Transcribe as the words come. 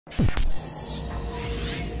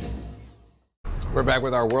We're back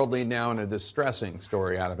with our world lead now, and a distressing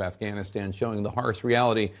story out of Afghanistan showing the harsh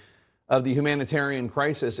reality of the humanitarian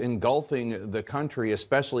crisis engulfing the country,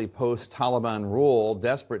 especially post-Taliban rule.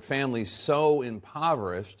 Desperate families so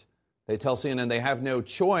impoverished, they tell CNN they have no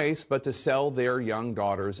choice but to sell their young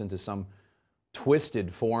daughters into some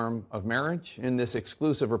twisted form of marriage. In this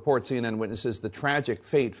exclusive report, CNN witnesses the tragic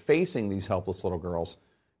fate facing these helpless little girls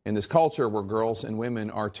in this culture where girls and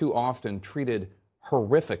women are too often treated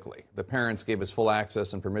horrifically. The parents gave us full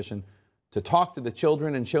access and permission to talk to the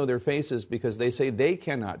children and show their faces because they say they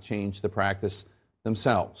cannot change the practice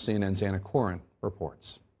themselves. CNN's Anna Corin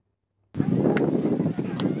reports.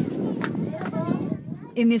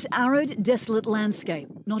 In this arid, desolate landscape,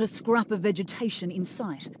 not a scrap of vegetation in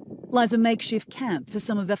sight, lies a makeshift camp for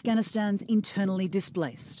some of Afghanistan's internally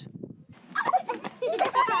displaced.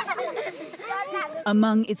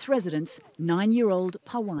 Among its residents, 9-year-old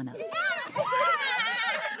Parwana.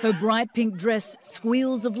 Her bright pink dress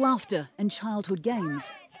squeals of laughter and childhood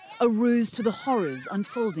games, a ruse to the horrors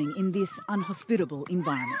unfolding in this unhospitable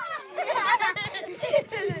environment.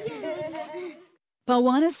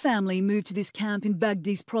 Parwana's family moved to this camp in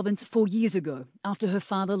Baghdis province 4 years ago after her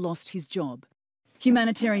father lost his job.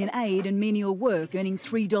 Humanitarian aid and menial work, earning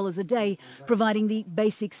 $3 a day, providing the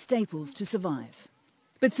basic staples to survive.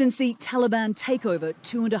 But since the Taliban takeover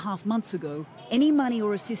 2.5 months ago, any money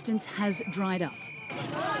or assistance has dried up.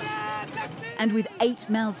 And with 8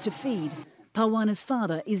 mouths to feed, Parwana's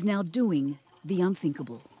father is now doing the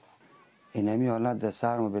unthinkable. I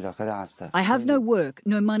have no work,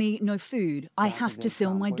 no money, no food. I have to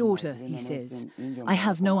sell my daughter, he says. I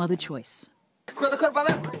have no other choice.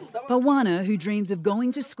 Parwana, who dreams of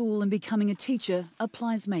going to school and becoming a teacher,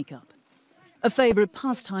 applies makeup. A favourite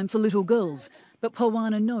pastime for little girls, but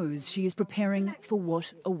Parwana knows she is preparing for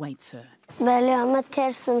what awaits her.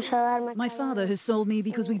 My father has sold me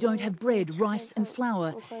because we don't have bread, rice and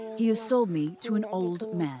flour. He has sold me to an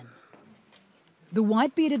old man. The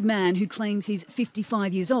white-bearded man, who claims he's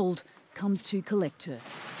 55 years old, comes to collect her.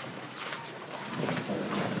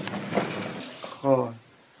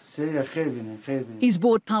 He's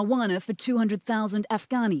bought Parwana for 200,000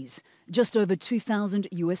 Afghanis, just over $2,000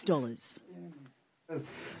 US.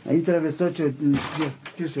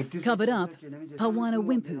 Covered up, Parwana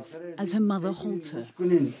whimpers as her mother holds her.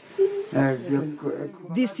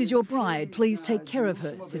 This is your bride, please take care of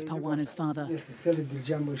her, says Parwana's father.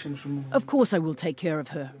 Of course I will take care of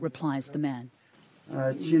her, replies the man.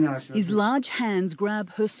 His large hands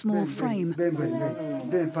grab her small frame.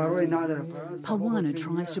 Parwana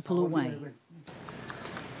tries to pull away.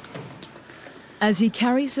 As he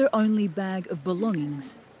carries her only bag of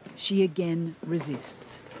belongings, she again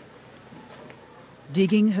resists,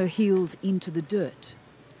 digging her heels into the dirt.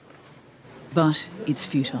 But it's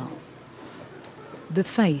futile. The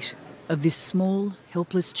fate of this small,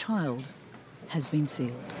 helpless child has been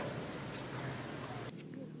sealed.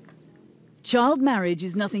 Child marriage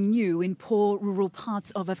is nothing new in poor rural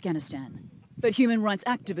parts of Afghanistan. But human rights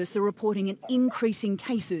activists are reporting an increase in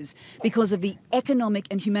cases because of the economic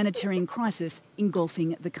and humanitarian crisis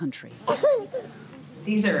engulfing the country.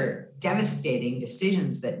 These are devastating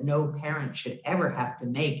decisions that no parent should ever have to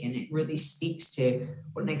make, and it really speaks to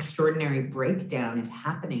what an extraordinary breakdown is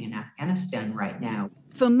happening in Afghanistan right now.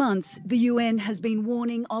 For months, the UN has been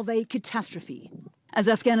warning of a catastrophe as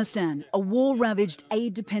Afghanistan, a war-ravaged,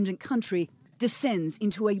 aid-dependent country, descends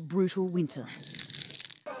into a brutal winter.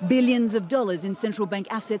 Billions of dollars in central bank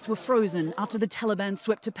assets were frozen after the Taliban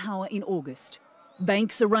swept to power in August.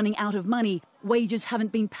 Banks are running out of money, wages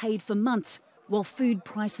haven't been paid for months, while food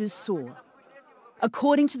prices soar.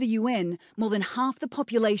 According to the UN, more than half the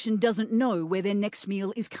population doesn't know where their next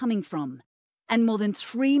meal is coming from. And more than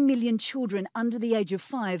 3 million children under the age of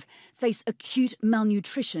 5 face acute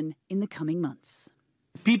malnutrition in the coming months.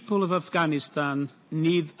 People of Afghanistan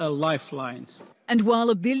need a lifeline. And while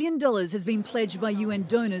 $1 billion has been pledged by UN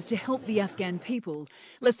donors to help the Afghan people,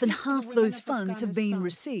 less than half those funds have been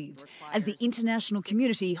received as the international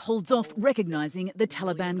community holds off recognising the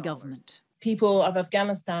Taliban government. People of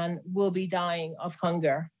Afghanistan will be dying of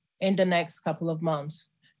hunger in the next couple of months,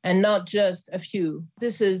 and not just a few.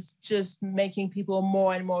 This is just making people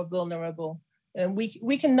more and more vulnerable, and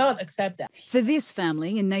we cannot accept that. For this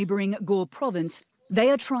family in neighbouring Ghor province, they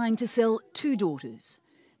are trying to sell 2 daughters,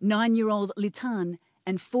 9-year-old Litan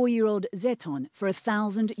and 4-year-old Zeton, for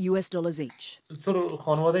 $1,000 US each.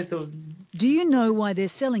 Do you know why they're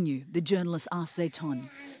selling you? The journalist asked Zeton.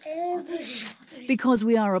 Because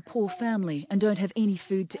we are a poor family and don't have any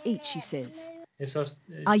food to eat, she says.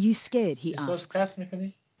 Are you scared, he asks.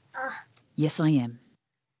 Yes, I am.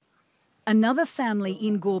 Another family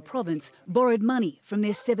in Gore province borrowed money from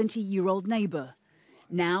their 70-year-old neighbour.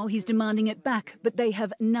 Now he's demanding it back, but they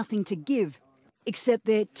have nothing to give, except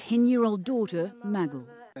their 10-year-old daughter, Magul.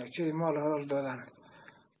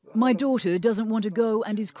 My daughter doesn't want to go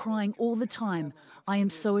and is crying all the time. I am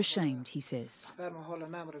so ashamed, he says.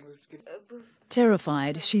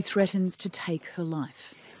 Terrified, she threatens to take her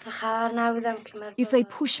life. If they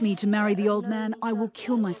push me to marry the old man, I will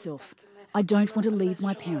kill myself. I don't want to leave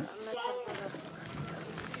my parents.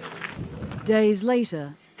 Days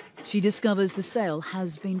later, she discovers the sale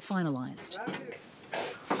has been finalised.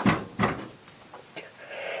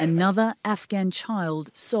 Another Afghan child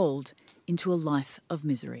sold into a life of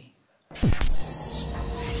misery.